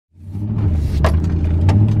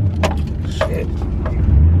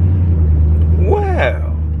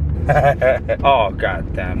Oh,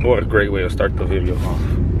 goddamn. What a great way to start the video off.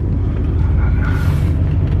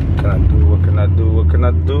 What can I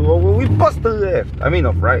do? Oh, well, we bust the left. I mean,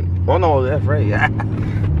 off right. Oh, no, left, right. Yeah.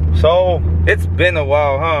 So, it's been a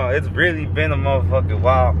while, huh? It's really been a motherfucking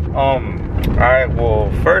while. Alright,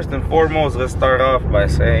 well, first and foremost, let's start off by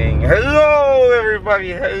saying hello,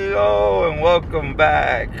 everybody. Hello, and welcome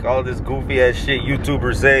back. All this goofy ass shit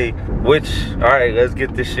YouTubers say, which, alright, let's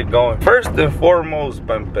get this shit going. First and foremost,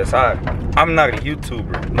 para empezar, I'm not a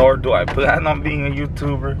YouTuber, nor do I plan on being a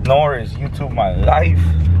YouTuber, nor is YouTube my life,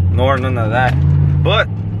 nor none of that. But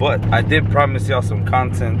I did promise y'all some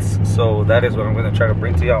contents, so that is what I'm gonna try to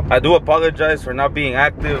bring to y'all. I do apologize for not being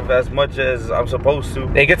active as much as I'm supposed to.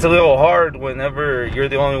 It gets a little hard whenever you're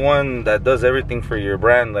the only one that does everything for your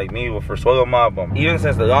brand, like me for Suelo Mob. Even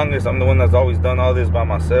since the longest, I'm the one that's always done all this by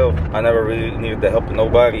myself. I never really needed the help of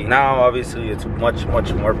nobody. Now, obviously, it's much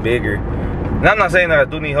more bigger. And I'm not saying that I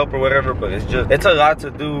do need help or whatever, but it's a lot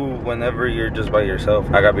to do whenever you're just by yourself.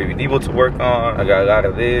 I got baby Deebow to work on. I got a lot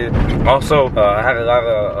of this. Also, I had a lot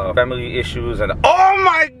of family issues. And oh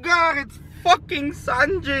my God, it's fucking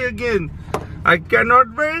Sanjay again. I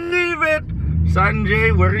cannot believe it.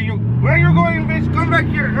 Sanjay, where are you going, bitch? Come back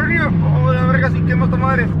here, hurry up.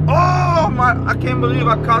 Oh, my, I can't believe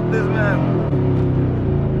I caught this man.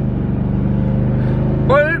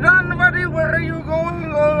 Hold on, buddy, where are you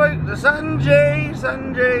going? Oh, wait, Sanjay,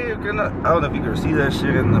 you cannot. I don't know if you can see that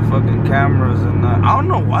shit in the fucking cameras and I don't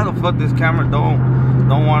know why the fuck this camera don't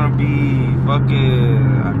want to be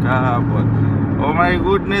fucking but oh my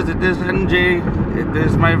goodness, it is Sanjay. It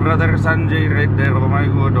is my brother Sanjay right there. Oh my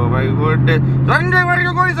goodness. Sanjay, where are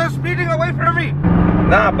you going? Stop speeding away from me.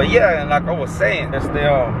 Nah, but yeah, and like I was saying, it's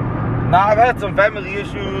nah, I've had some family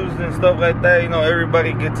issues and stuff like that. You know,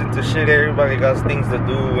 everybody gets into shit. Everybody got things to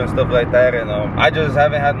do and stuff like that. And I just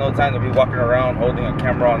haven't had no time to be walking around holding a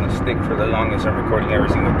camera on a stick for the longest and recording every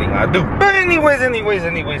single thing I do. But anyways,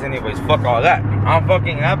 fuck all that. I'm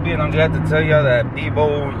fucking happy and I'm glad to tell y'all that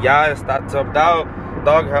Deebow, yeah, está tubbed out.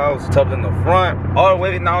 Doghouse tubbed in the front. All the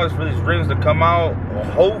way now is for these rims to come out.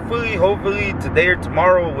 Hopefully today or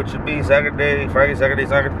tomorrow, which should be Saturday, Friday, Saturday,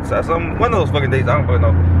 one of those fucking days. I don't fucking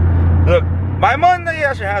know. Look, by Monday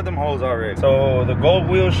I should have them hoes already. So the gold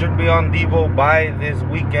wheels should be on Deebow by this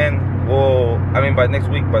weekend. Well, I mean by next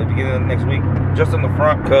week, by the beginning of next week. Just on the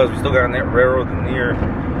front, because we still got a railroad in here.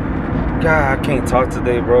 God, I can't talk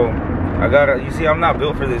today, bro. You see, I'm not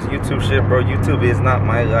built for this YouTube shit, bro. YouTube is not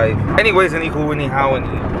my life. Anyways, anyhow,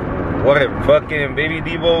 whatever. Fucking baby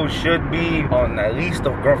Deebow should be on at least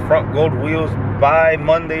the front gold wheels by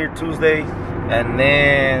Monday or Tuesday. And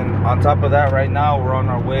then on top of that, right now we're on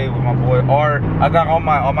our way with my boy Art. I got all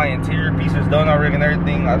my interior pieces done already and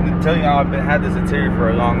everything. I've been telling y'all I've had this interior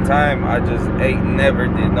for a long time. I just never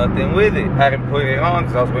did nothing with it. Hadn't put it on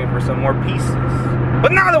because I was waiting for some more pieces.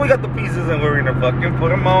 But now that we got the pieces and we're gonna fucking put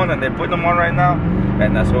them on, and they're putting them on right now,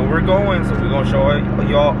 and that's where we're going. So we're gonna show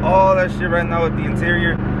y'all all that shit right now with the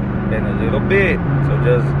interior in a little bit. So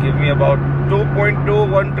just give me about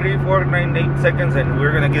 2.21348 seconds and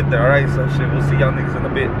we're gonna get there. Alright, so shit, we'll see y'all niggas in a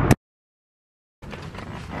bit.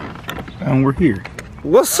 And we're here.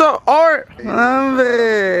 What's up, Art?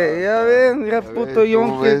 Hombre, ya ven, mira puto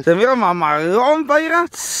yonke. Se mira mamalón, pa'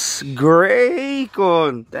 gray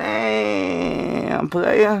con. Damn,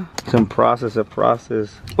 playa. Some process.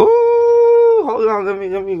 Ooh, hold on, let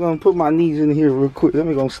me go put my knees in here real quick. Let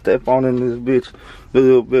me go step on in this bitch. A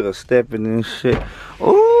little bit of stepping and shit.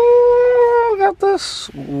 Ooh, got the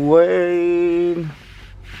suede.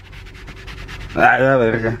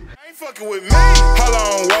 Fucking with me. Hold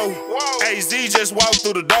on, whoa. AZ just walked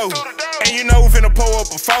through the door. And you know we finna pull up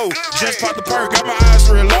a foe. Just pop the perk, got my eyes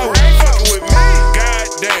real low. Ain't fucking with me.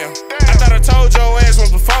 Goddamn. I thought I told your ass once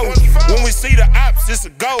before. When we see the ops, it's a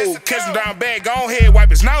goal. Catch him down bad, go ahead, wipe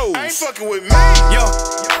his nose. Ain't fucking with me. Yo,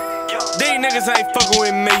 these niggas ain't fucking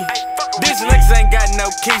with me. These niggas ain't got no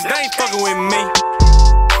keys, they ain't fucking with me.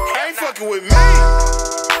 Ain't fucking with me.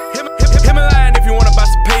 Hit me line if you wanna buy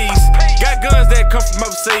some peas. Got guns that come from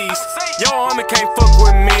overseas. Your army can't fuck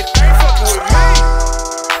with me. Ain't fucking with me.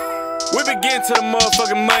 We been getting to the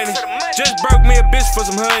motherfucking money. Just broke me a bitch for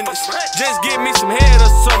some honeys. Just give me some head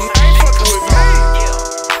or something. Ain't fucking with me.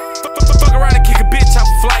 Fuck around and kick a bitch off a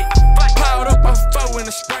flight. Piled up on 4 in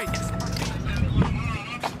a straight.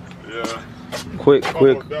 Yeah. Quick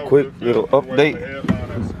little update.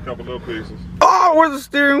 Couple little pieces. Oh, where's the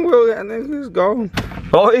steering wheel? That nigga's gone.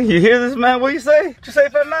 Oh, you hear this, man? What you say? What you say,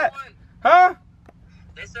 Fat Matt? Huh?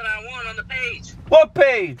 They said I won on the page. What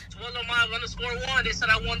page? Suelo_1. They said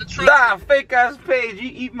I won the trophy. Nah, fake ass page. You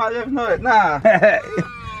eat my left nut. Nah. I'm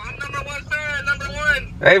 #1 fan,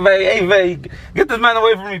 #1. Hey, man, get this man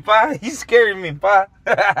away from me, pa. He's scaring me, pa.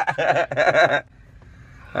 That's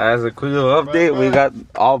a quick little update. We got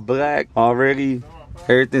all black already.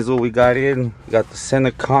 Everything's what we got in. We got the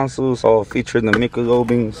center consoles all featuring the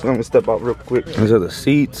Michelob. So let me step out real quick. These are the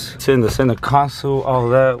seats. It's in the center console, all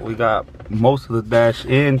that. We got most of the dash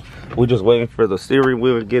in. We're just waiting for the steering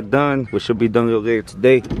wheel to get done, which should be done a little later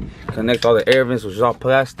today. Connect all the air vents, which is all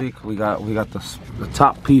plastic. We got the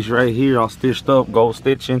top piece right here all stitched up, gold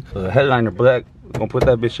stitching. So the headliner black. We're gonna put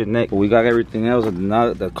that bitch in neck. We got everything else,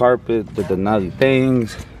 the carpet, the Denali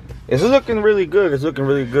things. It's looking really good. It's looking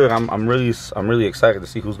really good. I'm really excited to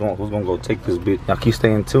see who's gonna go take this bit. Y'all keep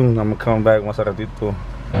staying tuned. I'm gonna come back once I do.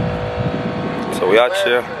 So we out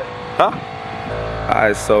here, huh? All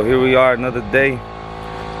right, so here we are, another day.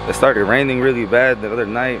 It started raining really bad the other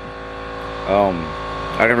night. I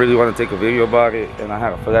didn't really want to take a video about it, and I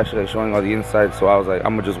had a flashlight showing all the inside, so I was like,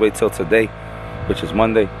 I'm gonna just wait till today, which is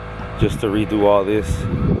Monday, just to redo all this,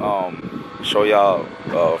 show y'all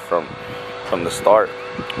from the start.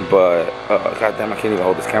 But goddamn, I can't even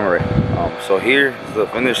hold this camera right. So here is the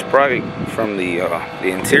finished product from the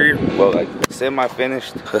interior. Well, like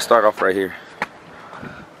semi-finished. Let's start off right here.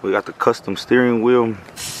 We got the custom steering wheel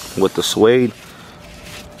with the suede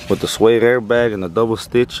airbag and the double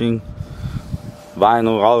stitching,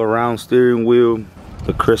 vinyl all around steering wheel,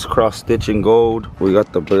 the crisscross stitching gold. We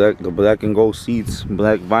got the black and gold seats,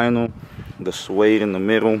 black vinyl, the suede in the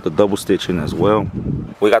middle, the double stitching as well.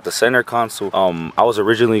 We got the center console. I was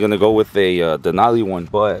originally gonna go with a Denali one,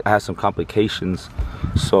 but I had some complications,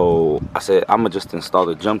 so I said I'm gonna just install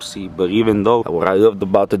the jump seat. But even though, what I loved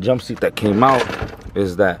about the jump seat that came out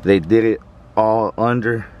is that they did it all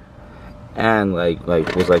under and like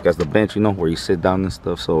was like as the bench, you know, where you sit down and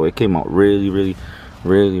stuff. So it came out really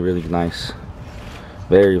nice,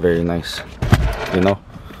 very nice, you know.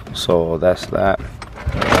 So that's that.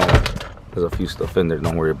 There's a few stuff in there,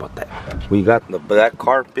 don't worry about that. We got the black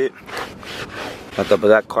carpet. We got the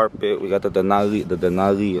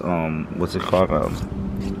Denali, what's it called?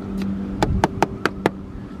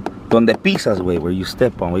 Donde pisas, way, where you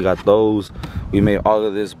step on. We got those. We made all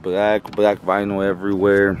of this black vinyl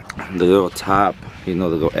everywhere. The little top, you know,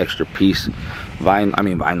 the little extra piece.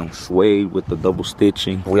 Vinyl suede with the double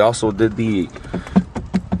stitching. We also did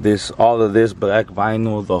all of this black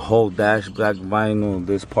vinyl, the whole dash black vinyl,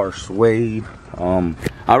 this part suede. I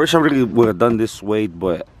wish I really would have done this suede,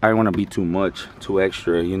 but I didn't want to be too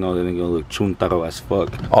extra, you know, then it's gonna look chuntaro as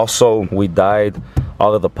fuck. Also, we dyed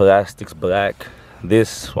all of the plastics black.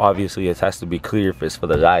 This obviously it has to be clear if it's for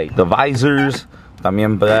the light. The visors,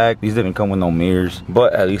 también black. These didn't come with no mirrors,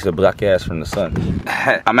 but at least a black ass from the sun.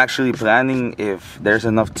 I'm actually planning, if there's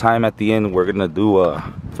enough time at the end, we're gonna do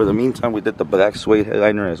for the meantime, we did the black suede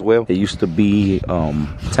headliner as well. It used to be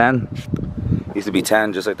tan. It used to be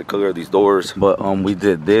tan, just like the color of these doors. But we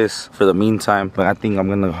did this for the meantime. But I think I'm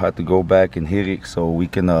gonna have to go back and hit it so we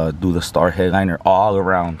can do the star headliner all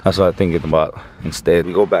around. That's what I'm thinking about. Instead,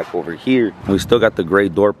 we go back over here. We still got the gray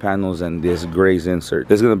door panels and this gray insert.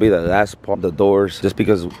 This is gonna be the last part of the doors, just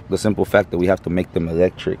because of the simple fact that we have to make them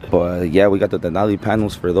electric. But yeah, we got the Denali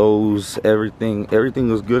panels for those. Everything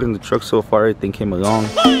was good in the truck so far. Everything came along.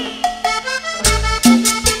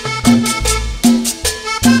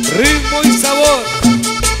 Ritmo y sabor.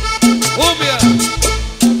 Cumbia.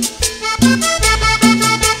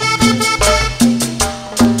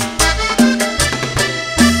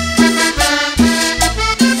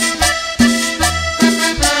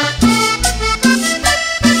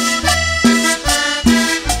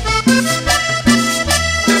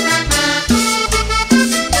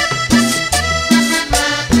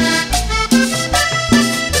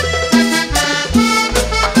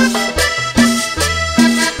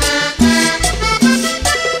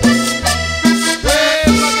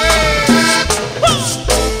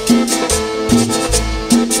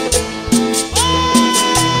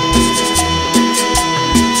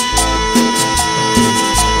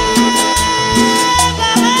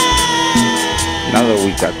 Now that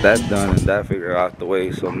we got that done and that figured out the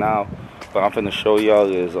way, so now what I'm gonna show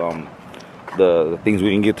y'all is the things we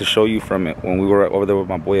didn't get to show you from it when we were over there with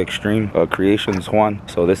my boy Extreme Creations Juan.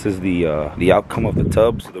 So this is the outcome of the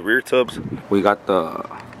tubs, the rear tubs. We got the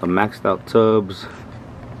maxed out tubs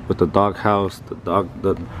with the doghouse,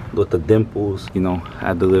 with the dimples, you know,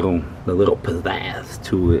 add the little pizzazz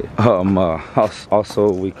to it.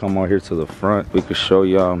 Also we come out here to the front. We could show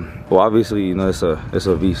y'all. Well, obviously, you know, it's a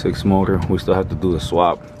V6 motor. We still have to do the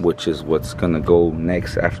swap, which is what's gonna go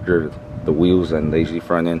next after the wheels and the AG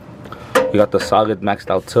front end. We got the solid maxed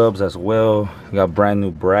out tubs as well. We got brand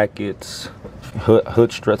new brackets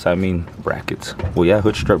hood struts, I mean brackets. Well, yeah,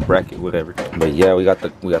 hood strut bracket, whatever. But yeah, we got the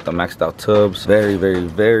maxed out tubs. Very, very,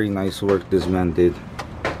 very nice work this man did.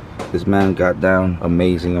 This man got down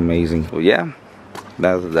amazing, amazing. Well, yeah,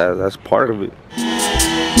 that's part of it.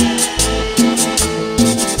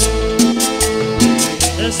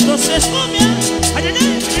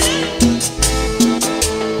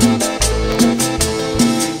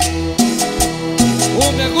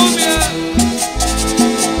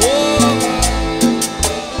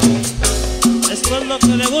 Esto es lo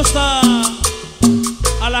que le gusta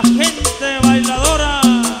a la gente bailadora.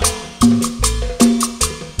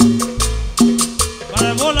 Para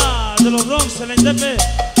el bola de los Bronx, el Endepe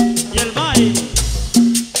y el Mai.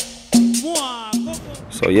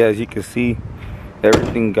 So yeah, as you can see,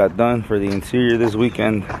 everything got done for the interior this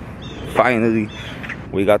weekend. Finally,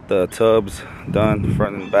 we got the tubs done,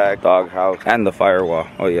 front and back, doghouse, and the firewall.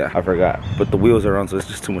 Oh yeah, I forgot. But the wheels are on, so it's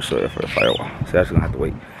just too much soil for the firewall. So that's gonna have to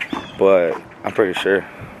wait. But I'm pretty sure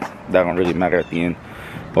that don't really matter at the end.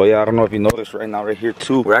 Oh yeah, I don't know if you noticed right now, right here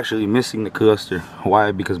too, we're actually missing the cluster.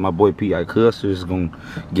 Why? Because my boy P.I. Cluster is gonna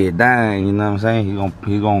get down, you know what I'm saying?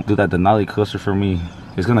 He gonna do that Denali cluster for me.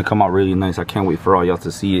 It's gonna come out really nice. I can't wait for all y'all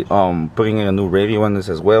to see it. Putting in a new radio in this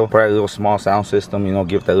as well. Probably a little small sound system, you know,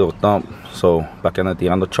 give that little thump. So, pa que andan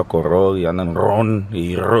tirando chocorrol y andan ron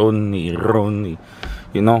y ron y ron y,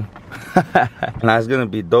 you know. Nah, it's gonna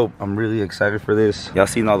be dope. I'm really excited for this. Y'all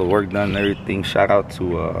seen all the work done and everything. Shout out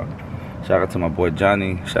to my boy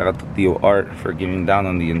Johnny. Shout out to Theo Art for getting down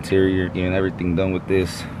on the interior, getting everything done with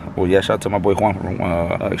this. Well, yeah, shout out to my boy Juan from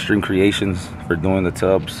Extreme Creations for doing the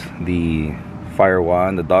tubs, the firewall,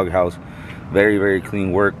 and the doghouse. Very, very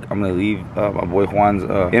clean work. I'm gonna leave my boy Juan's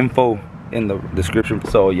info in the description.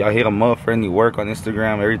 So y'all hit him up for any work on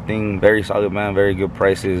Instagram. Everything very solid, man. Very good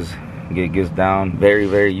prices. Gets down. Very,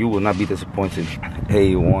 very, you will not be disappointed.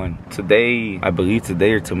 A1. Today, I believe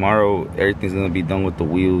today or tomorrow, everything's gonna be done with the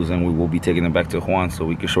wheels, and we will be taking it back to Juan so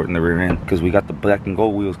we can shorten the rear end, because we got the black and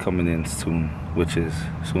gold wheels coming in soon, which is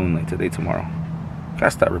soon, like today, tomorrow.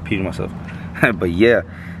 Gotta stop repeating myself. But yeah,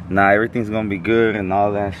 nah, everything's gonna be good and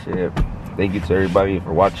all that shit. Thank you to everybody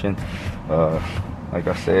for watching. Like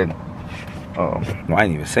I said, no, I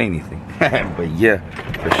didn't even say anything. But yeah,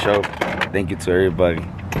 for sure, thank you to everybody.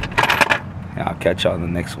 And I'll catch y'all in the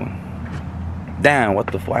next one. Damn, what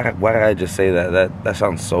the fuck? Why did I just say that? That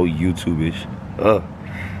sounds so YouTube-ish. Ugh.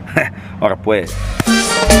 Ahora pues.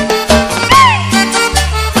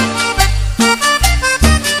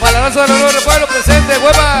 Balazo de honor, pueblo presente,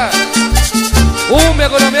 hueva. Cumbia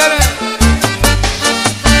colombiana.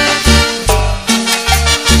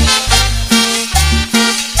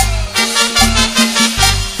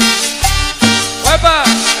 Hueva.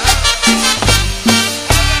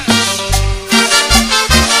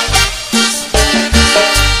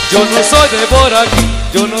 Yo no soy de por aquí,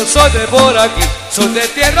 yo no soy de por aquí, soy de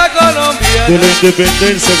tierra colombiana. De la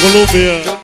independencia Colombia.